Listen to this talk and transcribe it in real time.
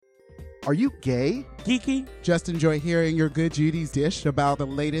Are you gay? Geeky? Just enjoy hearing your good Judy's dish about the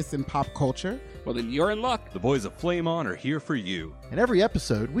latest in pop culture? Well, then you're in luck. The boys of Flame On are here for you. In every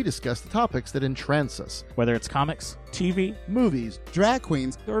episode, we discuss the topics that entrance us. Whether it's comics, TV, Movies, drag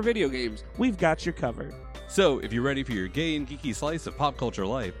queens, or video games, we've got you covered. So, if you're ready for your gay and geeky slice of pop culture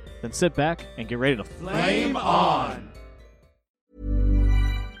life, then sit back and get ready to Flame on!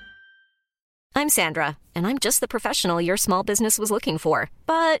 I'm Sandra, and I'm just the professional your small business was looking for.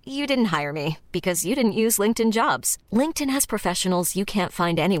 But you didn't hire me because you didn't use LinkedIn Jobs. LinkedIn has professionals you can't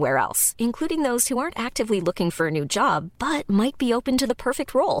find anywhere else, including those who aren't actively looking for a new job, but might be open to the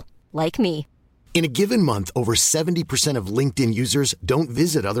perfect role, like me. In a given month, over 70% of LinkedIn users don't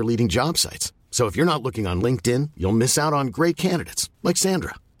visit other leading job sites. So if you're not looking on LinkedIn, you'll miss out on great candidates, like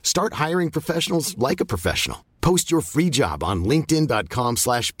Sandra. Start hiring professionals like a professional. Post your free job on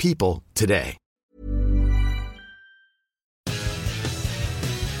linkedin.com/people today.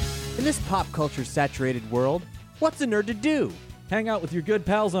 In this pop culture saturated world, what's a nerd to do? Hang out with your good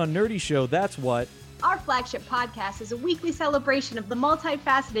pals on Nerdy Show, that's what. Our flagship podcast is a weekly celebration of the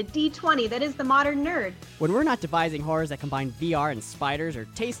multifaceted D20 that is the modern nerd. When we're not devising horrors that combine VR and spiders or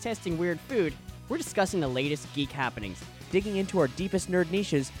taste testing weird food, we're discussing the latest geek happenings, digging into our deepest nerd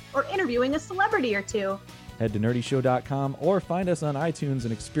niches, or interviewing a celebrity or two. Head to nerdyshow.com or find us on iTunes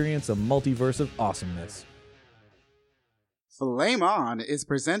and experience a multiverse of awesomeness. Flame On is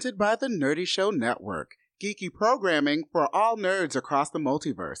presented by the Nerdy Show Network, geeky programming for all nerds across the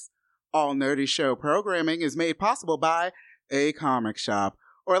multiverse. All Nerdy Show programming is made possible by A Comic Shop,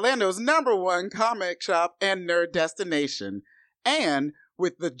 Orlando's #1 comic shop and nerd destination, and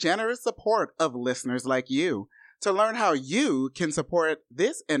with the generous support of listeners like you. To learn how you can support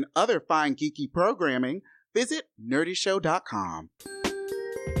this and other fine geeky programming, visit nerdyshow.com.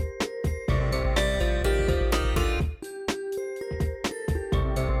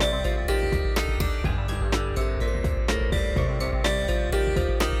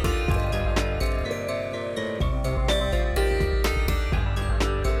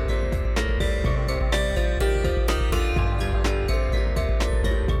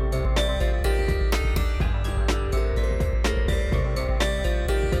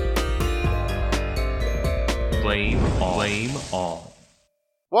 Flame On.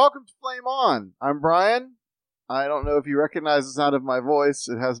 Welcome to Flame On. I'm Brian. I don't know if you recognize the sound of my voice.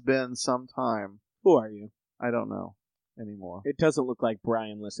 It has been some time. Who are you? I don't know anymore. It doesn't look like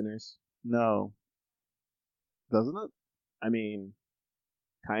Brian, listeners. No. Doesn't it? I mean,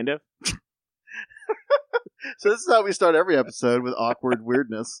 kind of. So this is how we start every episode, with awkward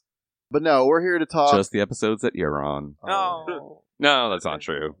weirdness. But no, we're here to talk. Just the episodes that you're on. Oh. No, that's not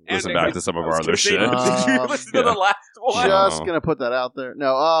true. Listen back to some of our other shit. Did you listen to the last one? Just gonna put that out there.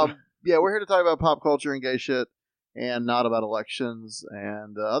 No, yeah, we're here to talk about pop culture and gay shit, and not about elections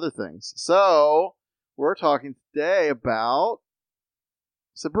and other things. So we're talking today about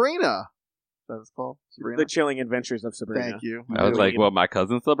Sabrina. That is called Sabrina. The Chilling Adventures of Sabrina. Thank you. I was like, what, my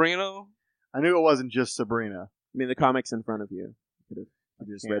cousin Sabrina? I knew it wasn't just Sabrina. I mean, the comic's in front of you. You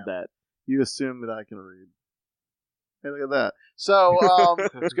just read that. You assume that I can read. Hey, look at that. So,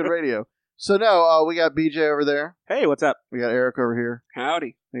 it's good radio. So, no, we got BJ over there. Hey, what's up? We got Eric over here.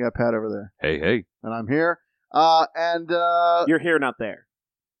 Howdy. We got Pat over there. Hey, hey. And I'm here. You're here, not there.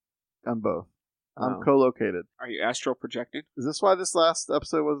 I'm both. I'm co-located. Are you astral projected? Is this why this last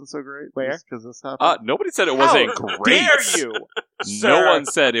episode wasn't so great? Where? Because this happened? Nobody said it wasn't How great. dare you? No one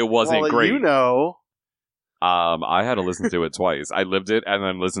said it wasn't well, great. You know. I had to listen to it twice. I lived it and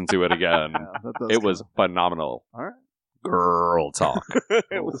then listened to it again. It was phenomenal. All right. Girl talk.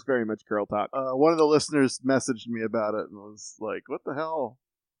 It was very much girl talk. One of the listeners messaged me about it and was like, "What the hell?"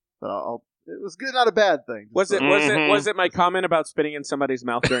 It was good, not a bad thing. Was it my comment about spitting in somebody's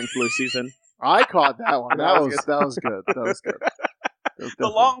mouth during flu season? I caught that one. That was good. That was good. The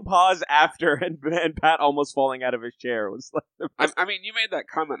long pause after and Pat almost falling out of his chair was like. I mean, you made that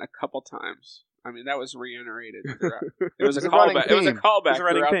comment a couple times. I mean, that was reiterated throughout. It was a running callback. theme. It was a callback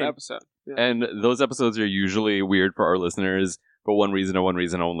running throughout theme. the episode. Yeah. And those episodes are usually weird for our listeners for one reason and one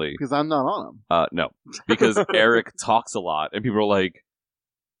reason only. Because I'm not on them. No. Because Eric talks a lot and people are like,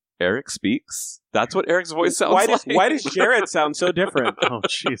 Eric speaks? That's what Eric's voice sounds like? Why does Jared sound so different? Oh,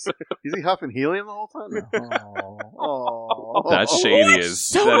 jeez. Is he huffing helium the whole time? Oh. That's shady as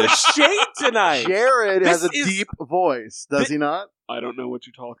So that much is shade tonight. Jared has a This is- deep voice, does he not? I don't know what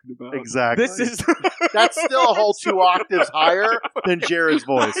you're talking about. Exactly. This is That's still a whole 2 octaves higher than Jared's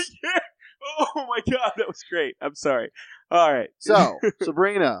voice. Oh my god, that was great. I'm sorry. All right. So,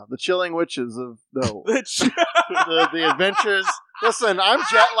 Sabrina, the chilling witches of the adventures. Listen, I'm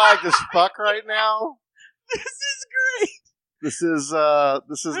jet lagged as fuck right now. This is great. This is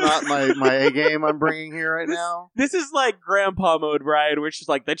not my A game I'm bringing here right now. This is like grandpa mode, Brian, which is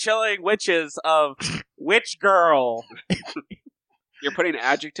like the chilling witches of Witch Girl. You're putting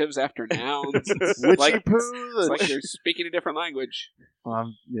adjectives after nouns. It's Witchy like, poo. it's like you're speaking a different language. Yeah.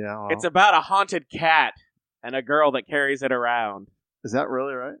 Well, It's about a haunted cat and a girl that carries it around. is that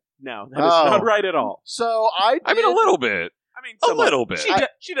really right? No, that is not right at all. So I mean, a little bit. I mean, A somewhat. little bit.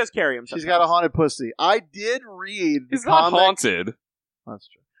 She does carry him. She's got a haunted pussy. I did read the It's not comic. haunted. That's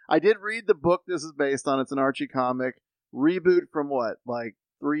true. I did read the book this is based on. It's an Archie comic. Reboot from what, like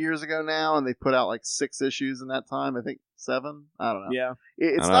 3 years ago now, and they put out like 6 issues in that time. I think 7. I don't know. Yeah.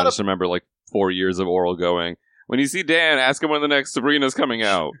 It's I not just remember like 4 years of Oral going, when you see Dan, ask him when the next Sabrina's coming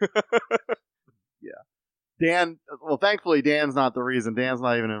out. Dan. Well, thankfully, Dan's not the reason. Dan's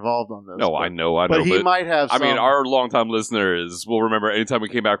not even involved on this. No, but, I know. But he might have. I mean, some- our longtime listeners will remember anytime we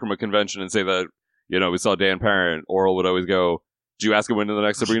came back from a convention and say that, we saw Dan Parent, Oral would always go, "Did you ask him when the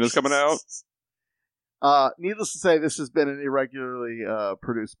next Sabrina's coming out?" Needless to say, this has been an irregularly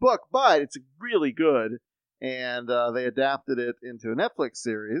produced book, but it's really good, and they adapted it into a Netflix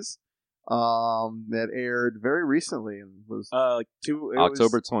series that aired very recently and was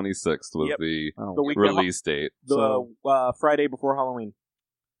October 26th was Yep. the the week release date. the Friday before Halloween.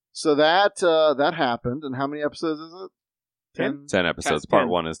 So that happened, and how many episodes is it? 10? 10 episodes. 10. Part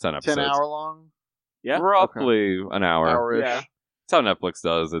 1 is 10 episodes. 10 hour long? Yeah. Roughly an hour. Hour-ish. Yeah. That's how Netflix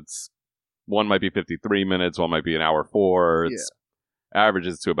does. It's one might be 53 minutes, one might be an hour 4. It's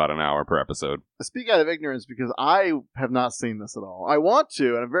averages to about an hour per episode. I speak out of ignorance because I have not seen this at all. I want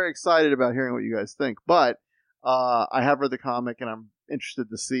to, and I'm very excited about hearing what you guys think, but I have read the comic, and I'm interested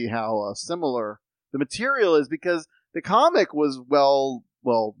to see how similar the material is, because the comic was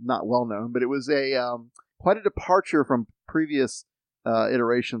not well known, but it was a quite a departure from previous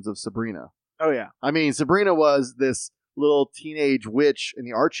iterations of Sabrina. Oh, yeah. I mean, Sabrina was this little teenage witch in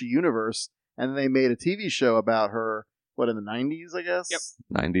the Archie universe, and then they made a TV show about her, in the 90s, I guess? Yep.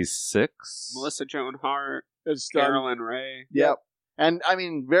 96? Melissa Joan Hart, It's Carolyn Ray. Yep. And, I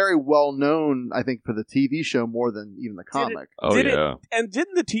mean, very well known, I think, for the TV show more than even the comic. And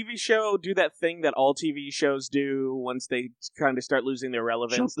didn't the TV show do that thing that all TV shows do once they kind of start losing their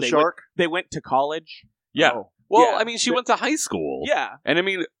relevance? Jump the they shark? They went to college. Yeah. Oh. Well, Yeah. I mean, she went to high school. Yeah. And I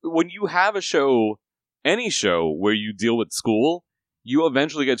mean, when you have a show, any show where you deal with school, you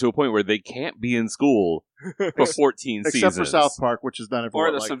eventually get to a point where they can't be in school for 14 Except seasons. for South Park, which is done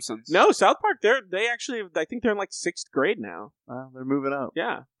Or The Simpsons. No, South Park. I think they're in like 6th grade now. They're moving up.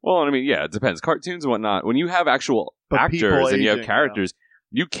 Yeah. Well, I mean, yeah, it depends. Cartoons and whatnot. When you have actual But people actors and you have aging, characters,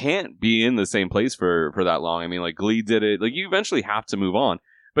 you can't be in the same place for that long. I mean, like Glee did it. Like, you eventually have to move on.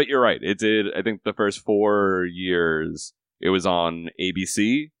 But you're right. It did. I think the first 4 years it was on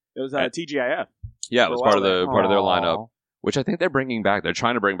ABC. It was TGIF. Yeah, it For was a part of while their there. lineup, which I think they're bringing back. They're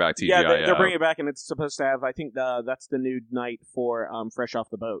trying to bring back TGIF. Yeah, they're bringing it back, and it's supposed to have. I think that's the new night for Fresh Off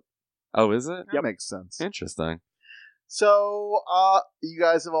the Boat. Oh, is it? That makes sense. Interesting. So, you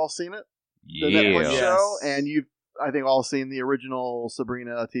guys have all seen it? The Netflix show? And you've, I think, all seen the original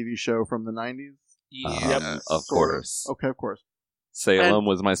Sabrina TV show from the 90s? Of course. Okay, of course. Salem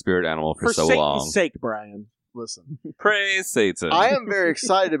was my spirit animal for so Satan's long. sake, Brian. Listen. Praise Satan. I am very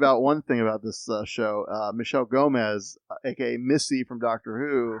excited about one thing about this show. Michelle Gomez, aka Missy from Doctor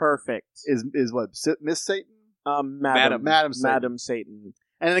Who, Perfect. Is what, Miss Satan? Madam Satan. Madam Satan.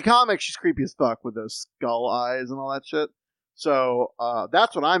 And in the comics, she's creepy as fuck with those skull eyes and all that shit. So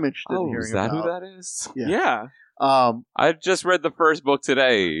that's what I'm interested in hearing is that about. who that is? Yeah. I just read the first book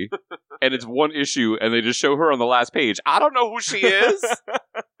today, and it's one issue, and they just show her on the last page. I don't know who she is.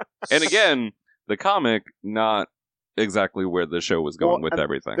 And again, the comic, not exactly where the show was going with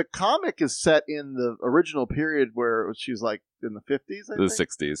everything. The comic is set in the original period where she was like in the 50s, I The think?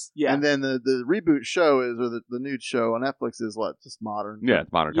 60s. Yeah. And then the reboot show is, or the new show on Netflix is what? Just modern? Yeah,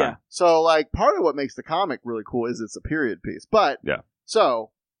 it's modern time. Yeah. So, like, part of what makes the comic really cool is it's a period piece. But, Yeah.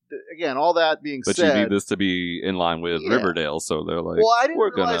 so, again, all that being But said. you need this to be in line with Yeah. Riverdale, so they're like, well, I didn't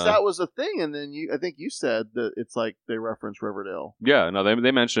we're realize gonna... that was a thing, and then I think you said that it's like they reference Riverdale. Yeah, no,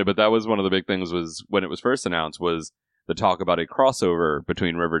 they mentioned it, but that was one of the big things was when it was first announced was the talk about a crossover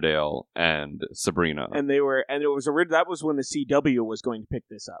between Riverdale and Sabrina. And that was when the CW was going to pick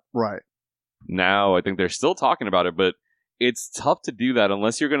this up. Right. Now, I think they're still talking about it, but it's tough to do that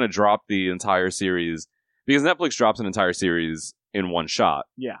unless you're going to drop the entire series, because Netflix drops an entire series in one shot.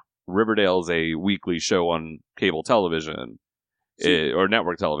 Yeah. Riverdale's a weekly show on cable television, or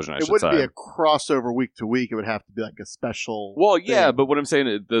network television, I should say. It wouldn't be a crossover week to week. It would have to be like a special. Well, yeah, thing. but what I'm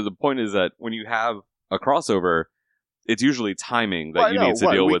saying, the point is that when you have a crossover, it's usually timing that you need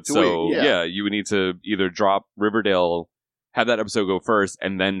to deal week with. to So, week, yeah, you would need to either drop Riverdale have that episode go first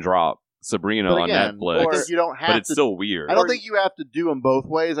and then drop Sabrina But on again, Netflix. you don't have but it's to. still weird. I don't think you have to do them both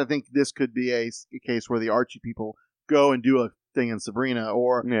ways. I think this could be a case where the Archie people go and do a thing in Sabrina,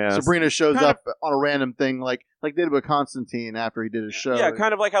 or Yeah, Sabrina shows kind up on a random thing like they did with Constantine after he did his show. Yeah,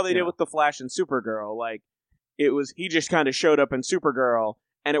 kind of like how they did Yeah. with The Flash and Supergirl. Like, he just kind of showed up in Supergirl,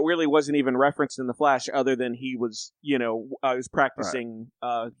 and it really wasn't even referenced in The Flash other than he was, was practicing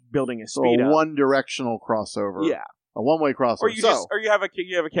building his So speed a up. one-directional crossover. Yeah. A one-way crossover. Or you have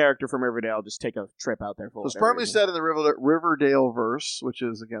a character from Riverdale just take a trip out there for So it's whatever firmly reason. set in the Riverdale verse, which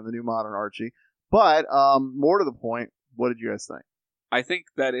is, again, the new modern Archie. But more to the point, what did you guys think? I think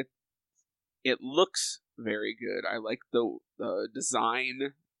that it looks very good. I like the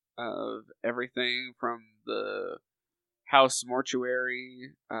design of everything from the house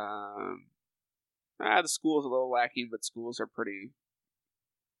mortuary. The school's a little lacking, but schools are pretty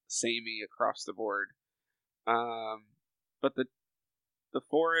samey across the board. But the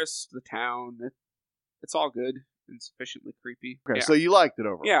forest, the town, it's all good and sufficiently creepy. Okay, Yeah. so you liked it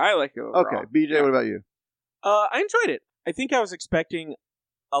overall. Yeah, I like it overall. Okay, BJ, Yeah. what about you? I enjoyed it. I think I was expecting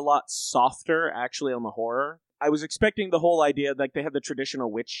a lot softer, actually, on the horror. I was expecting the whole idea, like, they had the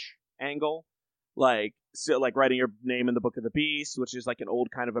traditional witch angle, like writing your name in the Book of the Beast, which is like an old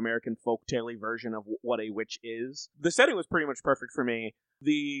kind of American folktale version of what a witch is. The setting was pretty much perfect for me.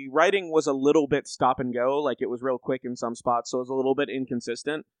 The writing was a little bit stop and go, like it was real quick in some spots, so it was a little bit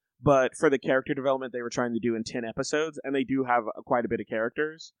inconsistent. But for the character development they were trying to do in 10 episodes, and they do have quite a bit of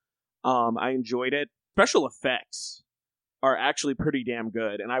characters, I enjoyed it. Special effects are actually pretty damn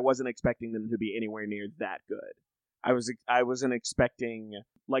good, and I wasn't expecting them to be anywhere near that good. I wasn't expecting,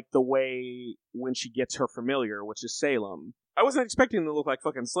 like, the way when she gets her familiar, which is Salem. I wasn't expecting them to look like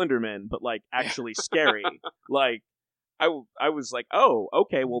fucking Slenderman, but, like, actually scary. Like, I was like, oh,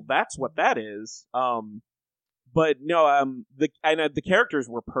 okay, well, that's what that is. But no, the characters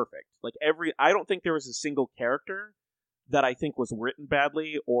were perfect. Like, I don't think there was a single character that I think was written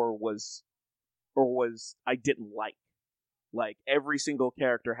badly or was I didn't like. Like, every single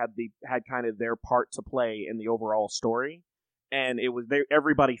character had kind of their part to play in the overall story, and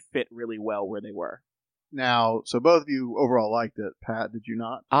everybody fit really well where they were. Now, so both of you overall liked it. Pat, did you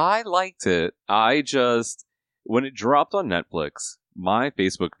not? I liked it. When it dropped on Netflix, my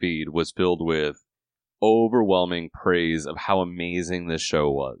Facebook feed was filled with overwhelming praise of how amazing this show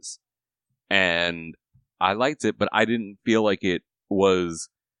was. And I liked it, but I didn't feel like it was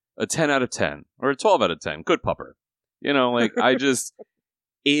a 10 out of 10 or a 12 out of 10. Good pupper. Like, I just,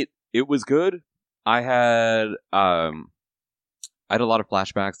 it was good. I had a lot of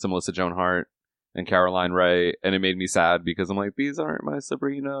flashbacks to Melissa Joan Hart and Caroline Ray, and it made me sad because I'm like, these aren't my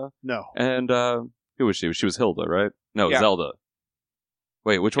Sabrina. No. And, who was she? She was Hilda, right? No, Yeah. Zelda.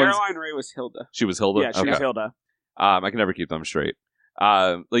 Wait, which one? Caroline Ray was Hilda. She was Hilda? Yeah, she was Hilda. I can never keep them straight.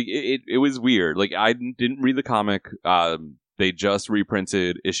 Like, it was weird. Like, I didn't read the comic. They just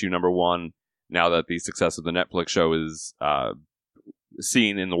reprinted issue number 1 now that the success of the Netflix show is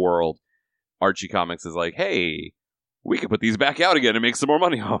seen in the world. Archie Comics is like, hey, we could put these back out again and make some more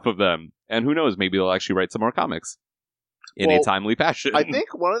money off of them. And who knows, maybe they'll actually write some more comics in a timely fashion. I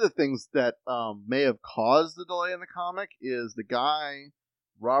think one of the things that may have caused the delay in the comic is the guy,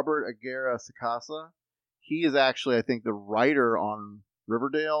 Robert Aguirre Sacasa. He is actually, I think, the writer on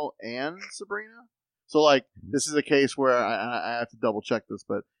Riverdale and Sabrina. So, like, this is a case where I have to double check this,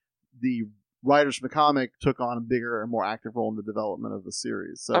 but the writers from the comic took on a bigger and more active role in the development of the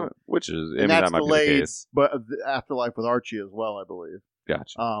series. So, which is, and that that's might be the delayed, case. but Afterlife with Archie as well, I believe.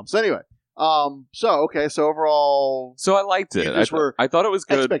 Gotcha. So anyway, so overall, So I liked it. I thought it was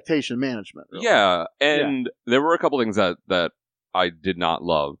good. Expectation management. Really. Yeah, and there were a couple things that I did not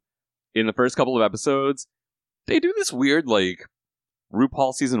love. In the first couple of episodes, they do this weird, like,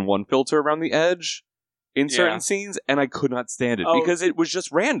 RuPaul Season 1 filter around the edge in certain scenes, and I could not stand it because it was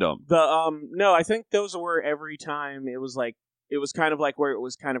just random. No, I think those were every time it was kind of like where it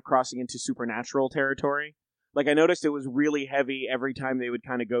was kind of crossing into supernatural territory. Like, I noticed it was really heavy every time they would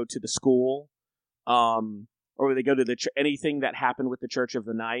kind of go to the school, or they go to anything that happened with the Church of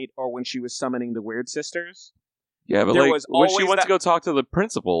the Night, or when she was summoning the Weird Sisters. Yeah, but there like was when she always went to go talk to the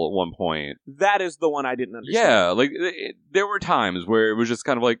principal at one point. That is the one I didn't understand. Yeah, like there were times where it was just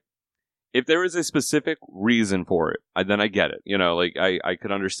kind of like, if there was a specific reason for it, then I get it. Like I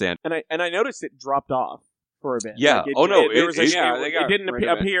could understand. And I noticed it dropped off for a bit. Yeah. Like it didn't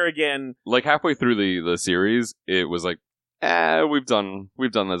appear again. Like halfway through the series, it was like, we've done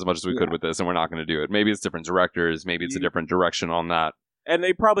as much as we could with this, and we're not going to do it. Maybe it's different directors. Maybe it's a different direction on that. And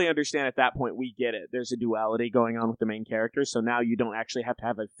they probably understand at that point, we get it. There's a duality going on with the main characters, so now you don't actually have to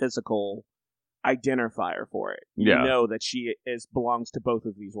have a physical identifier for it. Yeah. You know that she belongs to both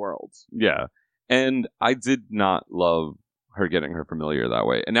of these worlds. Yeah. And I did not love her getting her familiar that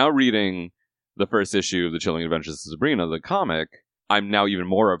way. And now reading the first issue of The Chilling Adventures of Sabrina, the comic, I'm now even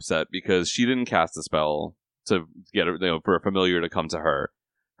more upset because she didn't cast a spell to get for a familiar to come to her.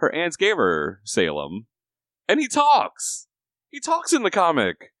 Her aunts gave her Salem, and he talks. He talks in the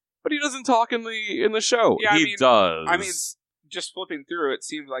comic, but he doesn't talk in the show. Yeah, he does. I mean, just flipping through, it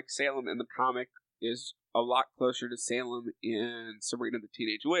seems like Salem in the comic is a lot closer to Salem in Sabrina the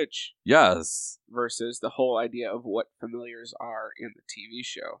Teenage Witch. Yes. Versus the whole idea of what familiars are in the TV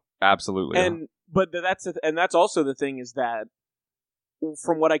show. Absolutely. And that's also the thing is that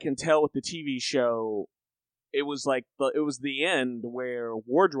from what I can tell with the TV show, it was the end where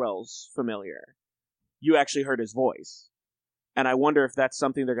Wardwell's familiar. You actually heard his voice. And I wonder if that's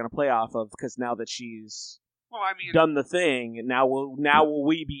something they're going to play off of, because now that she's done the thing, now will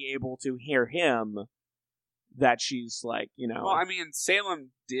we be able to hear him? That she's Well, I mean, Salem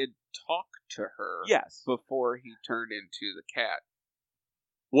did talk to her. Yes. Before he turned into the cat.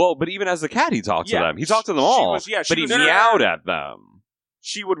 Well, but even as the cat, he talked to them. He talked to them She all. was- yeah, she but he was- meowed at them.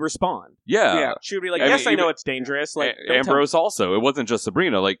 She would respond. Yeah. She would be like, I yes, mean, I know even- it's dangerous. Like don't Ambrose also. It wasn't just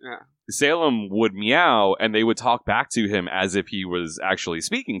Sabrina. Salem would meow, and they would talk back to him as if he was actually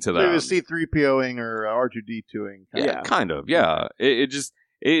speaking to So them. he was C-3POing or R2-D2ing. Kind of. Yeah.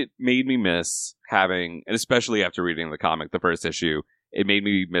 It made me miss having, and especially after reading the comic, the first issue, it made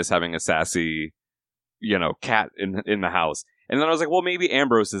me miss having a sassy, cat in the house. And then I was like, well, maybe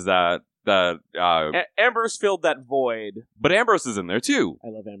Ambrose is that. Ambrose filled that void. But Ambrose is in there too. I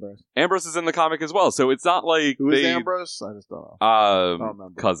love Ambrose. Ambrose is in the comic as well, so it's not like Who is Ambrose? I just don't know. don't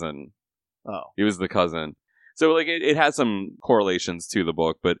remember. Cousin. Oh, he was the cousin. So it has some correlations to the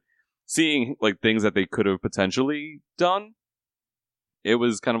book, but seeing things that they could have potentially done, it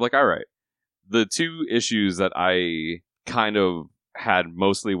was kind of like, all right. The two issues that I kind of had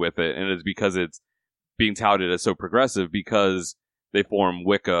mostly with it, and it's because it's being touted as so progressive, because they form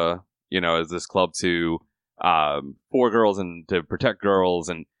Wicca, as this club to for girls and to protect girls,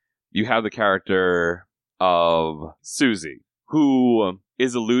 and you have the character of Susie, who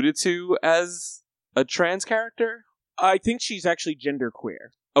is alluded to as a trans character. I think she's actually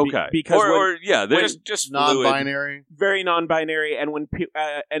genderqueer. Okay, because there's just non-binary, very non-binary, and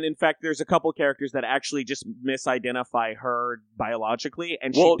and in fact, there's a couple characters that actually just misidentify her biologically,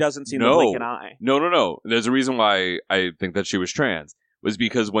 and she doesn't seem to blink an eye. No. There's a reason why I think that she was trans. Was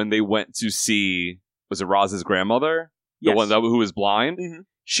because when they went to see, was it Roz's grandmother, the one who was blind? Mm-hmm.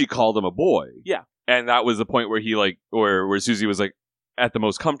 She called him a boy. Yeah, and that was the point where he where Susie was at the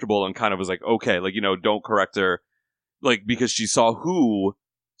most comfortable and kind of was okay, don't correct her, because she saw who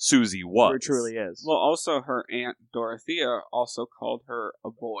Susie was. It truly is. Well, also her aunt Dorothea also called her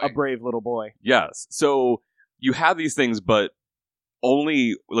a boy. A brave little boy. Yes. So you have these things, but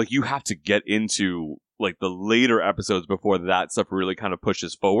only you have to get into the later episodes before that stuff really kind of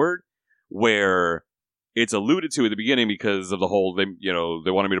pushes forward, where it's alluded to at the beginning because of the whole they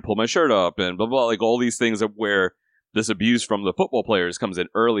wanted me to pull my shirt up and blah blah, all these things of where this abuse from the football players comes in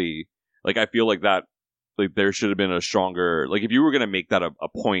early. I feel that there should have been a stronger, if you were going to make that a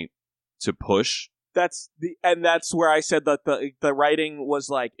point to push. That's where I said that the writing was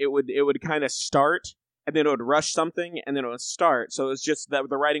it would kind of start, and then it would rush something, and then it would start. So it's just that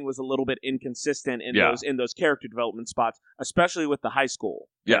the writing was a little bit inconsistent in those character development spots, especially with the high school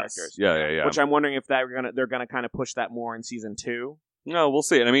characters. Yeah. Which I'm wondering if they're gonna kind of push that more in season 2. No, we'll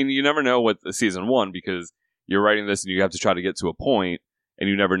see. And I mean, you never know with season 1 because you're writing this and you have to try to get to a point, and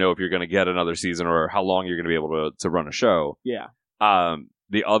you never know if you're going to get another season or how long you're going to be able to run a show. Yeah.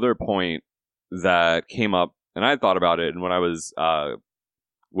 The other point that came up, and I had thought about it, and when I was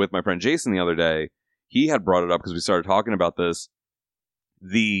with my friend Jason the other day, he had brought it up because we started talking about this.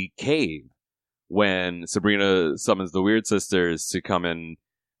 The cave, when Sabrina summons the Weird Sisters to come and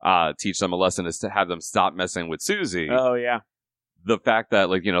teach them a lesson, is to have them stop messing with Susie. Oh, yeah. The fact that,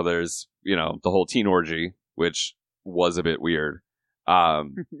 there's, the whole teen orgy, which was a bit weird.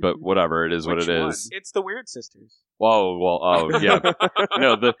 But whatever, it is what it is. It's the Weird Sisters. Yeah.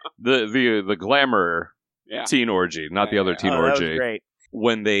 No, the glamour teen orgy, not the other teen orgy. That was great.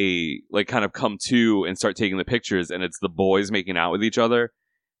 When they kind of come to and start taking the pictures and it's the boys making out with each other,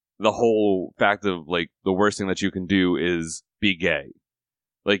 the whole fact of the worst thing that you can do is be gay.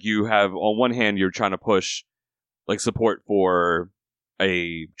 You have, on one hand, you're trying to push support for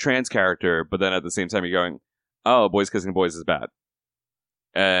a trans character, but then at the same time you're going, oh, boys kissing boys is bad.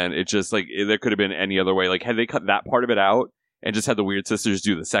 And it just there could have been any other way. Had they cut that part of it out and just had the Weird Sisters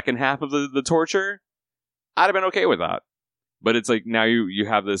do the second half of the torture, I'd have been okay with that. But it's now you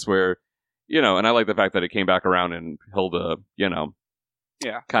have this where, and I like the fact that it came back around and Hilda,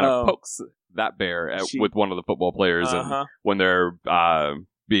 kind of pokes that bear with one of the football players and when they're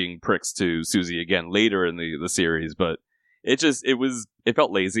being pricks to Susie again later in the series. But it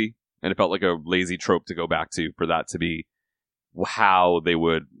felt lazy, and it felt like a lazy trope to go back to for that to be how they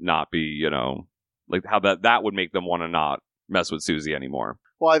would not be, like how that would make them want to not mess with Susie anymore.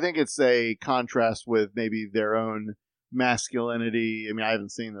 Well, I think it's a contrast with maybe their own masculinity. I mean, I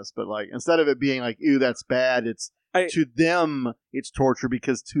haven't seen this, but like instead of it being like, ew, that's bad, to them, it's torture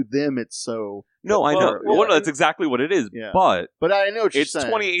because to them it's so... No, I know. Well, that's exactly what it is. Yeah. But I know what you're it's saying.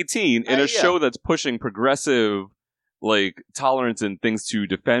 2018 in a show that's pushing progressive, like, tolerance and things to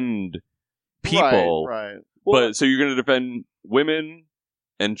defend people. Right. But so you're going to defend women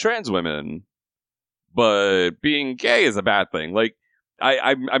and trans women, but being gay is a bad thing. Like,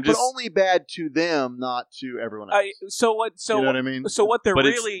 I'm just... But only bad to them, not to everyone else. You know what I mean? So what they're but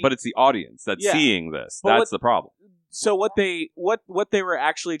really... But it's the audience that's seeing this. That's the problem. So what they were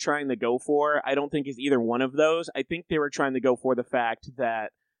actually trying to go for, I don't think is either one of those. I think they were trying to go for the fact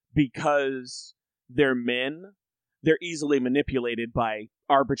that because they're men, they're easily manipulated by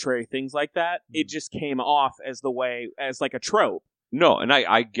arbitrary things like that. It just came off as like a trope. No, and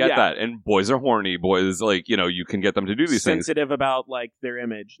I get that. And boys are horny. Boys, like, you can get them to do these things. Sensitive about, like, their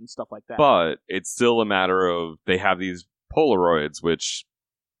image and stuff like that. But it's still a matter of they have these Polaroids, which,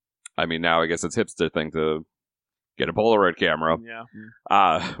 I mean, now I guess it's hipster thing to get a Polaroid camera. Yeah.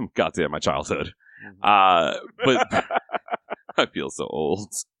 Goddamn, my childhood. But I feel so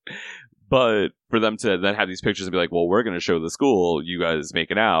old. But for them to then have these pictures and be like, well, we're going to show the school you guys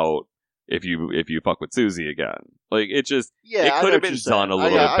making out if you fuck with Susie again. Like, it just, it could have been done a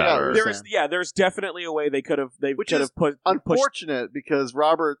little bit better. There's definitely a way they could have put... Unfortunate, because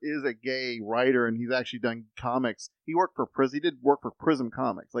Robert is a gay writer, and he's actually done comics. He did work for Prism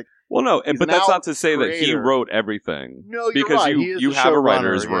Comics. Like, well, no, but that's not to say that he wrote everything. No, you're because right. you have a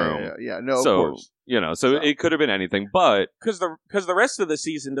writer's room. No, of course. So it could have been anything, but... Because the rest of the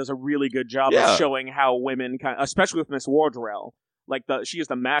season does a really good job of showing how women, especially with Miss Wardrell, like she is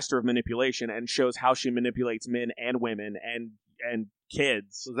the master of manipulation and shows how she manipulates men and women and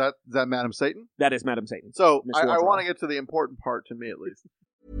kids. So is that Madam Satan? That is Madam Satan. So I want to get to the important part, to me at least.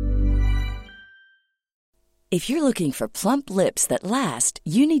 If you're looking for plump lips that last,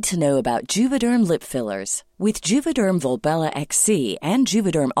 you need to know about Juvederm lip fillers. With Juvederm Volbella XC and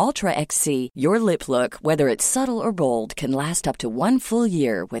Juvederm Ultra XC, your lip look, whether it's subtle or bold, can last up to 1 full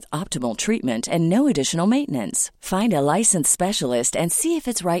year with optimal treatment and no additional maintenance. Find a licensed specialist and see if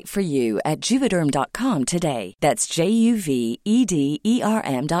it's right for you at Juvederm.com today. That's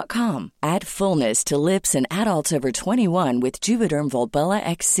JUVEDERM.com. Add fullness to lips in adults over 21 with Juvederm Volbella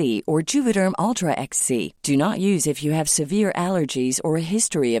XC or Juvederm Ultra XC. Do not use if you have severe allergies or a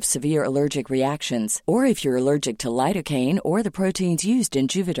history of severe allergic reactions, or if you're allergic to lidocaine or the proteins used in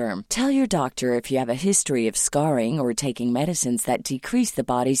Juvederm. Tell your doctor if you have a history of scarring or taking medicines that decrease the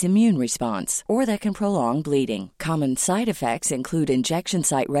body's immune response or that can prolong bleeding. Common side effects include injection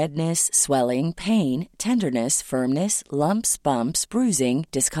site redness, swelling, pain, tenderness, firmness, lumps, bumps, bruising,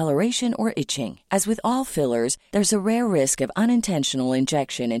 discoloration, or itching. As with all fillers, there's a rare risk of unintentional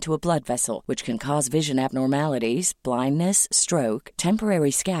injection into a blood vessel, which can cause vision abnormalities, blindness, stroke,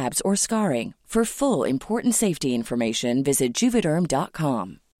 temporary scabs, or scarring. For full, important safety information, visit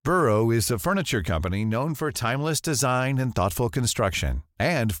Juvederm.com. Burrow is a furniture company known for timeless design and thoughtful construction,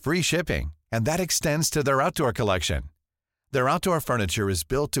 and free shipping, and that extends to their outdoor collection. Their outdoor furniture is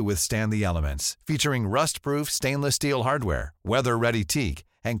built to withstand the elements, featuring rust-proof stainless steel hardware, weather-ready teak,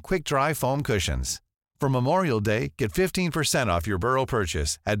 and quick-dry foam cushions. For Memorial Day, get 15% off your Burrow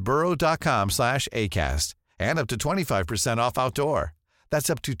purchase at burrow.com/ACAST, and up to 25% off outdoor. That's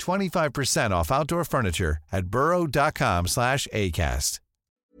up to 25% off outdoor furniture at burrow.com/ACAST.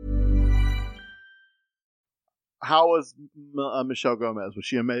 How was Michelle Gomez? Was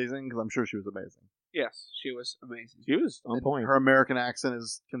she amazing? Because I'm sure she was amazing. Yes, she was amazing. She was on point. Her American accent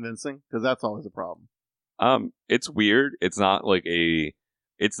is convincing, because that's always a problem. It's weird. It's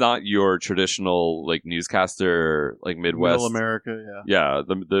not your traditional, like, newscaster, like, Midwest. Middle America, Yeah,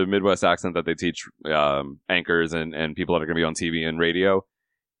 the Midwest accent that they teach anchors and people that are going to be on TV and radio.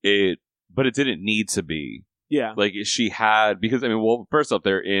 But it didn't need to be. Yeah. Like, she had, because, I mean, well, first off,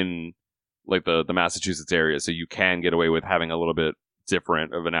 they're in, like, the Massachusetts area, so you can get away with having a little bit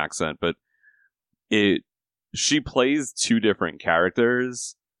different of an accent, but she plays 2 different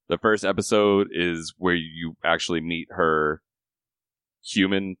characters. The first episode is where you actually meet her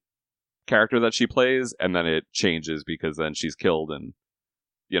human character that she plays, and then it changes because then she's killed and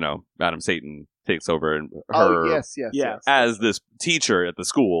Madam Satan takes over and her yes. as this teacher at the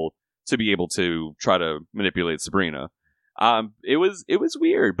school to be able to try to manipulate Sabrina. It was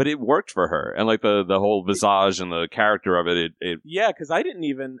weird, but it worked for her, and like the whole visage and the character of it. Yeah, because I didn't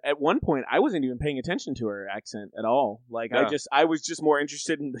even at one point I wasn't even paying attention to her accent at all. Like Yeah. I was just more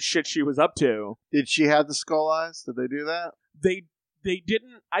interested in the shit she was up to. Did she have the skull eyes? Did they do that? They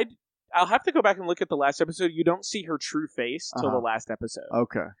didn't. I'll have to go back and look at the last episode. You don't see her true face till the last episode.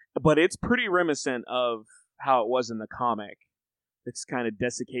 Okay. But it's pretty reminiscent of how it was in the comic. It's kind of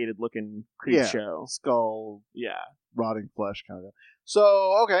desiccated looking creep Yeah. show. Skull, Yeah. rotting flesh kind of.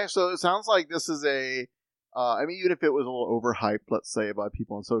 So, okay, so it sounds like this is a, I mean, even if it was a little overhyped, let's say, by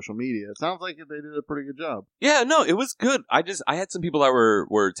people on social media, it sounds like they did a pretty good job. Yeah, no, it was good. I had some people that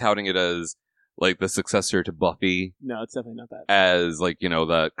were touting it as like the successor to Buffy, No, it's definitely not that. as like, you know,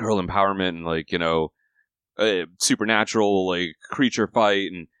 that girl empowerment and like, you know, supernatural like creature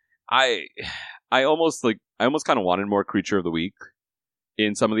fight, and I almost kind of wanted more Creature of the Week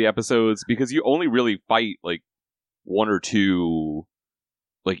in some of the episodes, because you only really fight like one or two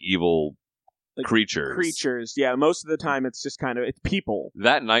like evil Like, creatures. Yeah, most of the time it's just kind of it's people.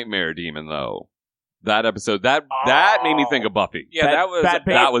 That nightmare demon though, that episode that made me think of Buffy. Yeah, Bad- that was Bad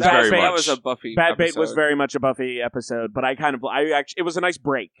Bait- that was Bad very Bait- much that was a Buffy. Bad Bait was episode. very much a Buffy episode, but it was a nice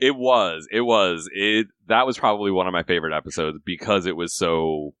break. It was. That was probably one of my favorite episodes because it was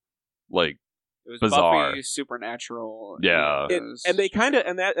so like It was bizarre. Buffy, supernatural. Yeah. It was- And they kind of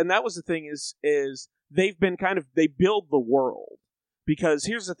and that was the thing is they build the world, because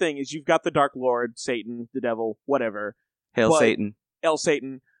here's the thing is you've got the Dark Lord, Satan, the devil, whatever, Hail But- Satan. El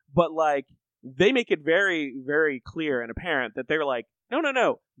Satan, but like they make it very, very clear and apparent that they're like,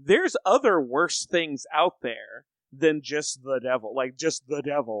 no, there's other worse things out there than just the devil, like just the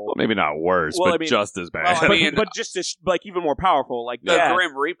devil. Well, maybe not worse, Well, but I mean- just as bad. Well, I mean- but just as, like even more powerful, like the yeah,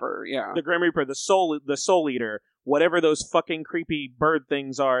 Grim Reaper. Yeah, the Grim Reaper, the Soul Eater, whatever those fucking creepy bird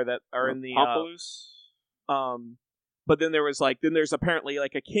things are that are in the Pompous. But then there's apparently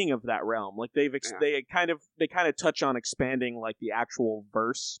like a king of that realm. Like they kind of touch on expanding like the actual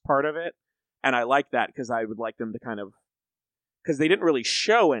verse part of it, and I like that because I would like them to because they didn't really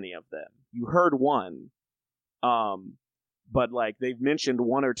show any of them. You heard one, but like they've mentioned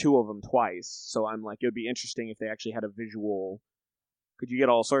one or two of them twice. So I'm like, it would be interesting if they actually had a visual. Could you get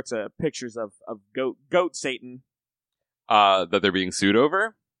all sorts of pictures of goat Satan? That they're being sued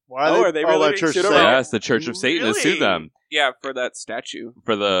over? Why are they really that being Church sued of over? Satan? Yes, the Church of Satan has sued them Yeah, for that statue.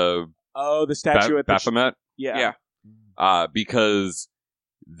 for the The statue at the Baphomet. yeah. Because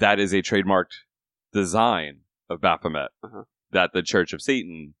that is a trademarked design of Baphomet that the Church of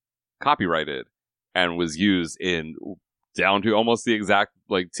Satan copyrighted and was used in down to almost the exact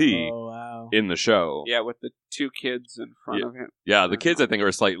like T Oh wow. in the show. Yeah, with the two kids in front of him. Yeah, the kids I think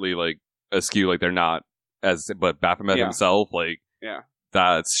are slightly like askew, like they're not but Baphomet Yeah. himself, like Yeah.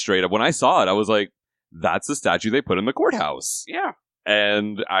 that's straight up. When I saw it, I was like, that's the statue they put in the courthouse. Yeah.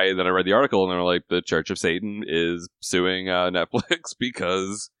 And I read the article, and they're like, the Church of Satan is suing Netflix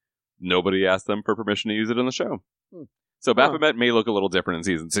because nobody asked them for permission to use it in the show. So Baphomet may look a little different in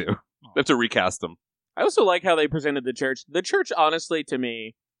season 2. They have to recast them. I also like how they presented the church. The church, honestly, to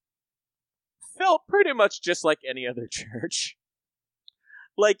me, felt pretty much just like any other church.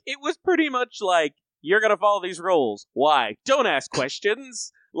 Like, it was pretty much like, you're gonna follow these rules. Why? Don't ask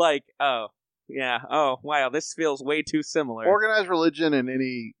questions. Like, oh, yeah, oh, wow, this feels way too similar. Organized religion in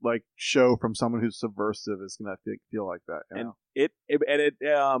any like show from someone who's subversive is gonna feel like that. You know?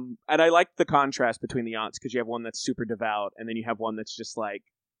 And I like the contrast between the aunts, because you have one that's super devout, and then you have one that's just like,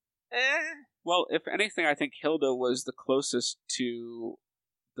 Well, if anything, I think Hilda was the closest to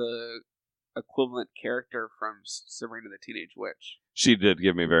the equivalent character from Sabrina the Teenage Witch. She did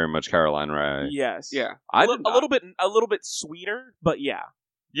give me very much Caroline Ray. yes. Yeah. A little bit sweeter, but yeah.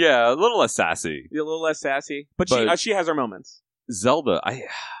 Yeah, a little less sassy. A little less sassy. But she has her moments. Zelda,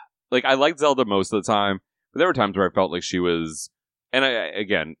 I liked Zelda most of the time, but there were times where I felt like she was, and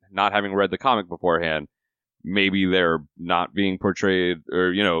again, not having read the comic beforehand, maybe they're not being portrayed,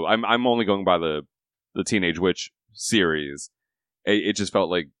 or you know, I'm only going by the Teenage Witch series. It just felt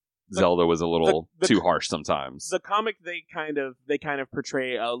like Zelda was a little too harsh sometimes. The comic they kind of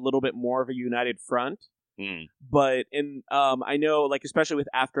portray a little bit more of a united front. But in I know, like, especially with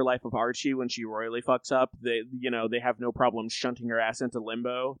Afterlife of Archie, when she royally fucks up, they have no problem shunting her ass into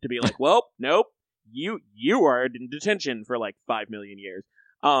limbo to be like, well, nope, you are in detention for like 5 million years.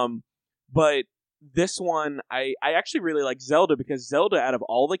 But this one, I actually really like Zelda, because Zelda, out of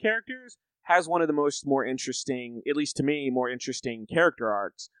all the characters, has one of the more interesting, at least to me, more interesting character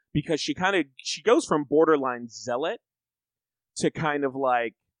arcs, because she goes from borderline zealot to kind of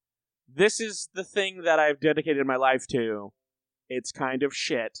like, this is the thing that I've dedicated my life to. It's kind of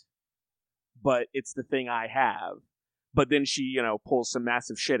shit, but it's the thing I have. But then she, pulls some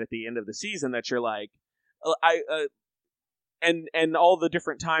massive shit at the end of the season that you're like, and all the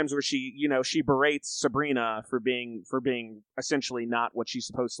different times where she, she berates Sabrina for being essentially not what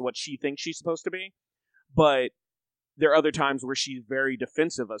she thinks she's supposed to be. But there are other times where she's very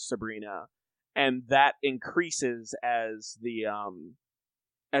defensive of Sabrina, and that increases as the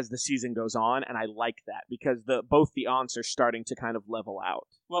season goes on, and I like that because both the aunts are starting to kind of level out.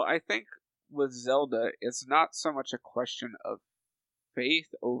 Well, I think with Zelda, it's not so much a question of faith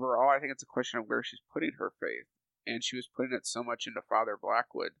overall. I think it's a question of where she's putting her faith. And she was putting it so much into Father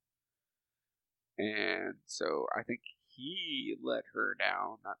Blackwood. And so I think he let her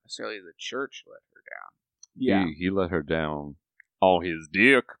down, not necessarily the church let her down. Yeah. He let her down. Oh, his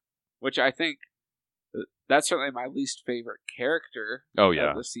dick. Which I think, that's certainly my least favorite character of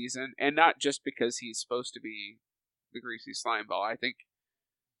the season. And not just because he's supposed to be the greasy slime ball. I think,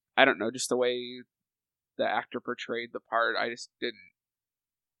 I don't know, just the way the actor portrayed the part, I just didn't.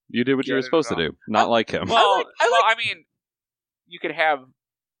 You did what you were supposed to do. Not like him. Well, I mean, you could have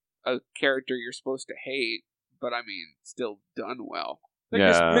a character you're supposed to hate, but I mean, still done well.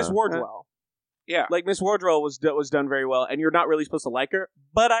 Like Miss Wardwell. Yeah. Like Miss Wardwell was done very well, and you're not really supposed to like her,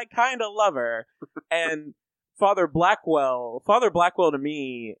 but I kind of love her. And Father Blackwell to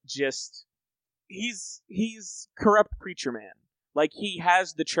me, just he's corrupt preacher man. Like, he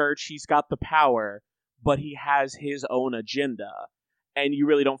has the church, he's got the power, but he has his own agenda. And you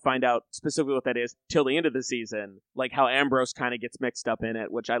really don't find out specifically what that is till the end of the season. Like how Ambrose kind of gets mixed up in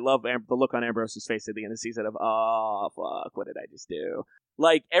it, which I love the look on Ambrose's face at the end of the season of, oh, fuck, what did I just do?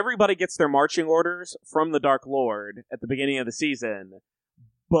 Like, everybody gets their marching orders from the Dark Lord at the beginning of the season,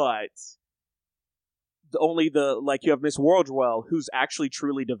 but you have Miss Wardwell, who's actually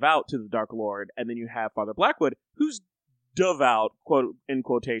truly devout to the Dark Lord, and then you have Father Blackwood, who's devout, quote, in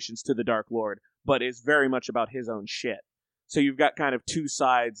quotations, to the Dark Lord, but is very much about his own shit. So you've got kind of two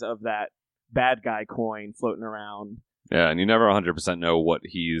sides of that bad guy coin floating around. Yeah, and you never 100% know what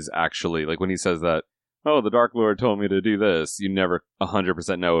he's actually... Like, when he says that, oh, the Dark Lord told me to do this, you never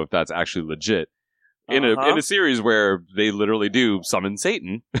 100% know if that's actually legit. In a series where they literally do summon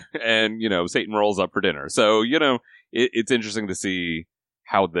Satan, and, Satan rolls up for dinner. So, it's interesting to see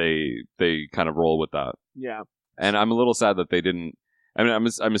how they kind of roll with that. Yeah. And I'm a little sad that they didn't... I mean,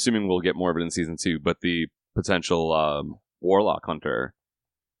 I'm assuming we'll get more of it in Season 2, but the potential... Warlock Hunter,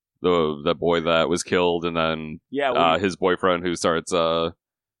 the boy that was killed, and then his boyfriend who starts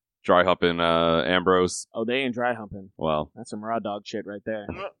dry humping Ambrose. Oh, they ain't dry humping. Well, that's some raw dog shit right there.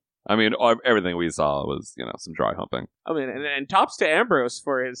 I mean, everything we saw was some dry humping. I mean, and tops to Ambrose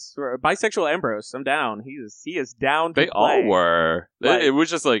for bisexual Ambrose. I'm down. He is down. To they play. All were. Like, it was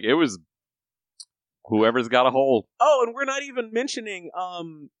just like it was. Whoever's got a hole. Oh, and we're not even mentioning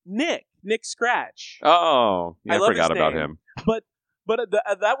Nick Scratch. Oh, yeah, I forgot about him. But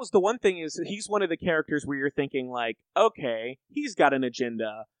that was the one thing, is he's one of the characters where you're thinking like, okay, he's got an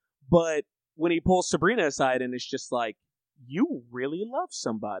agenda, but when he pulls Sabrina aside and it's just like, you really love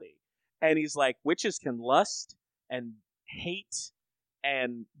somebody, and he's like, witches can lust and hate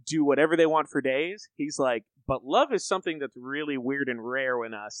and do whatever they want for days. He's like, but love is something that's really weird and rare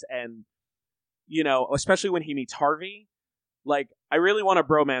in us, and especially when he meets Harvey, like, I really want a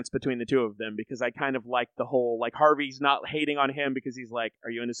bromance between the two of them, because I kind of like the whole, like, Harvey's not hating on him because he's like, are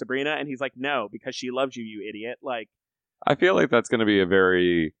you into Sabrina? And he's like, no, because she loves you, you idiot. Like, I feel like that's going to be a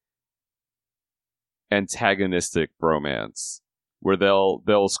very antagonistic bromance, where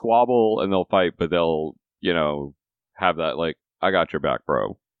they'll squabble and they'll fight, but they'll, have that, like, I got your back,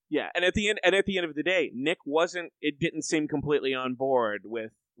 bro. Yeah, and at the end of the day, Nick didn't seem completely on board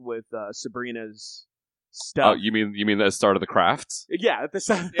with Sabrina's stuff. Oh, you mean the start of the craft? Yeah, at the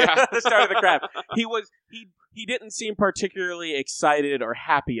start of the craft. He didn't seem particularly excited or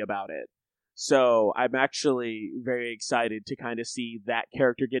happy about it. So I'm actually very excited to kind of see that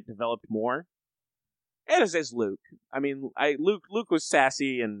character get developed more. And as is Luke. I mean, Luke was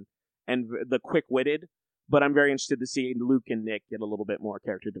sassy and the quick-witted, but I'm very interested to see Luke and Nick get a little bit more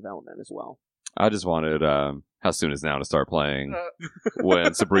character development as well. I just wanted How Soon Is Now to start playing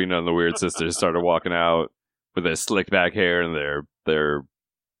when Sabrina and the Weird Sisters started walking out with their slick back hair and their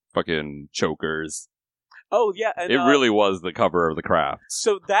fucking chokers. Oh yeah, and, it really was the cover of The Craft.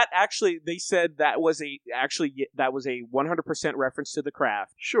 So that actually, they said that was a 100% reference to The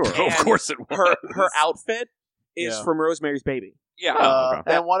Craft. Sure, of course it was. Her outfit is from Rosemary's Baby. Yeah,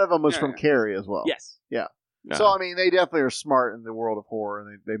 and one of them was from Carrie as well. Yes. Yeah. Yeah. So I mean, they definitely are smart in the world of horror,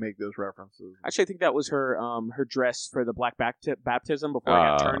 and they make those references. Actually, I think that was her dress for the black baptism before it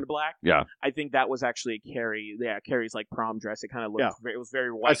got turned black. Yeah. I think that was actually Carrie. Yeah, Carrie's like prom dress. It kind of looked. It was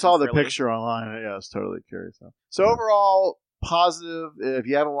very white. I saw and the frilly. picture online. Yeah, it's totally Carrie. So overall, positive. If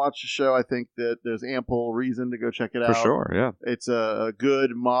you haven't watched the show, I think that there's ample reason to go check it out. For sure, yeah. It's a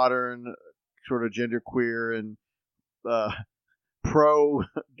good, modern, sort of genderqueer and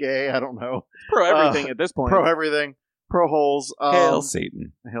pro-gay, I don't know. Pro everything at this point. Pro everything. Pro holes. Hail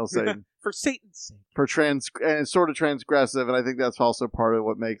Satan. Hail Satan. For Satan's sake. For and it's sort of transgressive, and I think that's also part of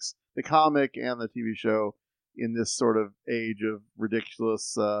what makes the comic and the TV show in this sort of age of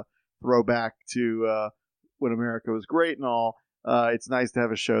ridiculous throwback to when America was great and all. It's nice to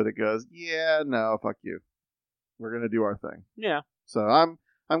have a show that goes, yeah, no, fuck you. We're gonna do our thing. Yeah. So I'm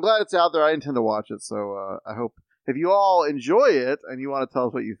glad it's out there. I intend to watch it. So I hope if you all enjoy it and you want to tell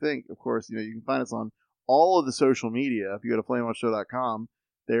us what you think, of course, you can find us on all of the social media. If you go to flameonshow.com,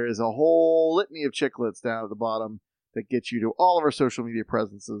 there is a whole litany of chiclets down at the bottom that get you to all of our social media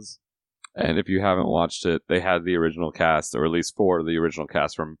presences. And if you haven't watched it, they had the original cast, or at least 4 of the original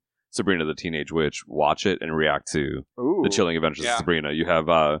cast from Sabrina the Teenage Witch. Watch it and react to The Chilling Adventures of Sabrina. You have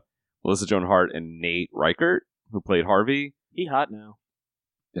Melissa Joan Hart and Nate Reichert, who played Harvey. He hot now.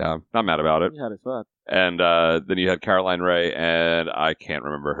 Yeah, not mad about it. He hot as fuck. And then you had Caroline Ray, and I can't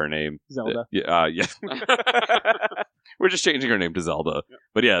remember her name. Zelda. Yeah. We're just changing her name to Zelda. Yep.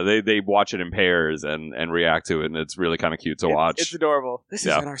 But yeah, they watch it in pairs and react to it, and it's really kind of cute to watch. It's adorable. This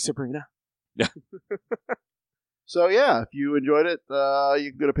isn't our Sabrina. Yeah. So yeah, if you enjoyed it,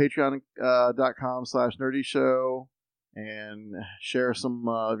 you can go to patreon.com/nerdyshow and share some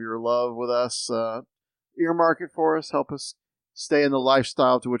of your love with us. Earmark it for us. Help us stay in the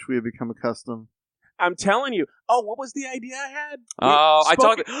lifestyle to which we have become accustomed. I'm telling you. Oh, what was the idea I had? I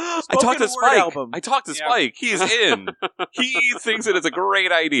talked to Spike. Album. I talked to Spike. He's in. He thinks that it's a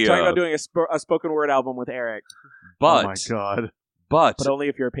great idea. Talking about doing a spoken word album with Eric. But, oh my god! But only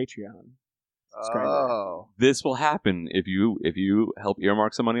if you're a Patreon. Oh, this will happen if you help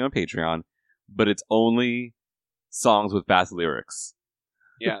earmark some money on Patreon. But it's only songs with fast lyrics.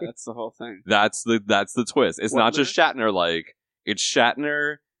 Yeah, that's the whole thing. That's the twist. It's not just Shatner like. It's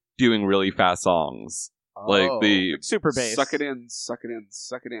Shatner doing really fast songs. Like the super bass. Suck it in, suck it in,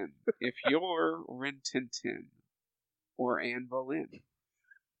 suck it in. If you're Rin Tin Tin or Anne Boleyn,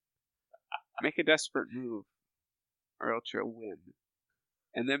 make a desperate move or else you'll win.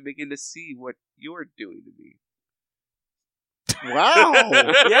 And then begin to see what you're doing to me. Wow.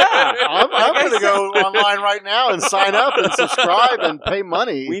 Yeah. I'm going to go online right now and sign up and subscribe and pay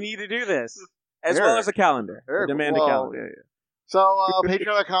money. We need to do this. As well as a calendar. Demand a calendar. Yeah. So,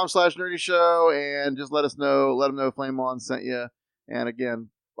 patreon.com/nerdyshow, and just let them know Flame On sent you. And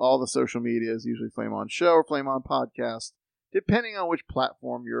again, all the social media is usually Flame On Show or Flame On Podcast, depending on which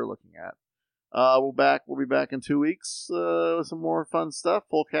platform you're looking at. We'll be back in 2 weeks with some more fun stuff.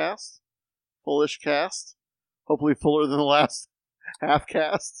 Fullish cast. Hopefully fuller than the last half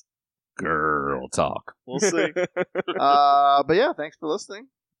cast. Girl talk. We'll see. But yeah, thanks for listening.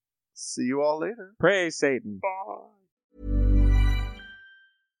 See you all later. Praise Satan. Bye.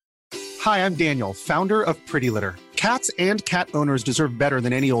 Hi, I'm Daniel, founder of Pretty Litter. Cats and cat owners deserve better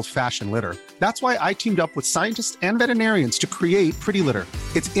than any old-fashioned litter. That's why I teamed up with scientists and veterinarians to create Pretty Litter.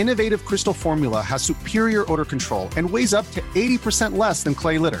 Its innovative crystal formula has superior odor control and weighs up to 80% less than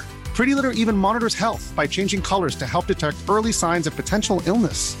clay litter. Pretty Litter even monitors health by changing colors to help detect early signs of potential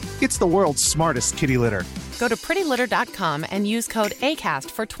illness. It's the world's smartest kitty litter. Go to prettylitter.com and use code ACAST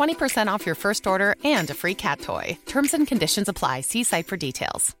for 20% off your first order and a free cat toy. Terms and conditions apply. See site for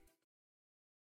details.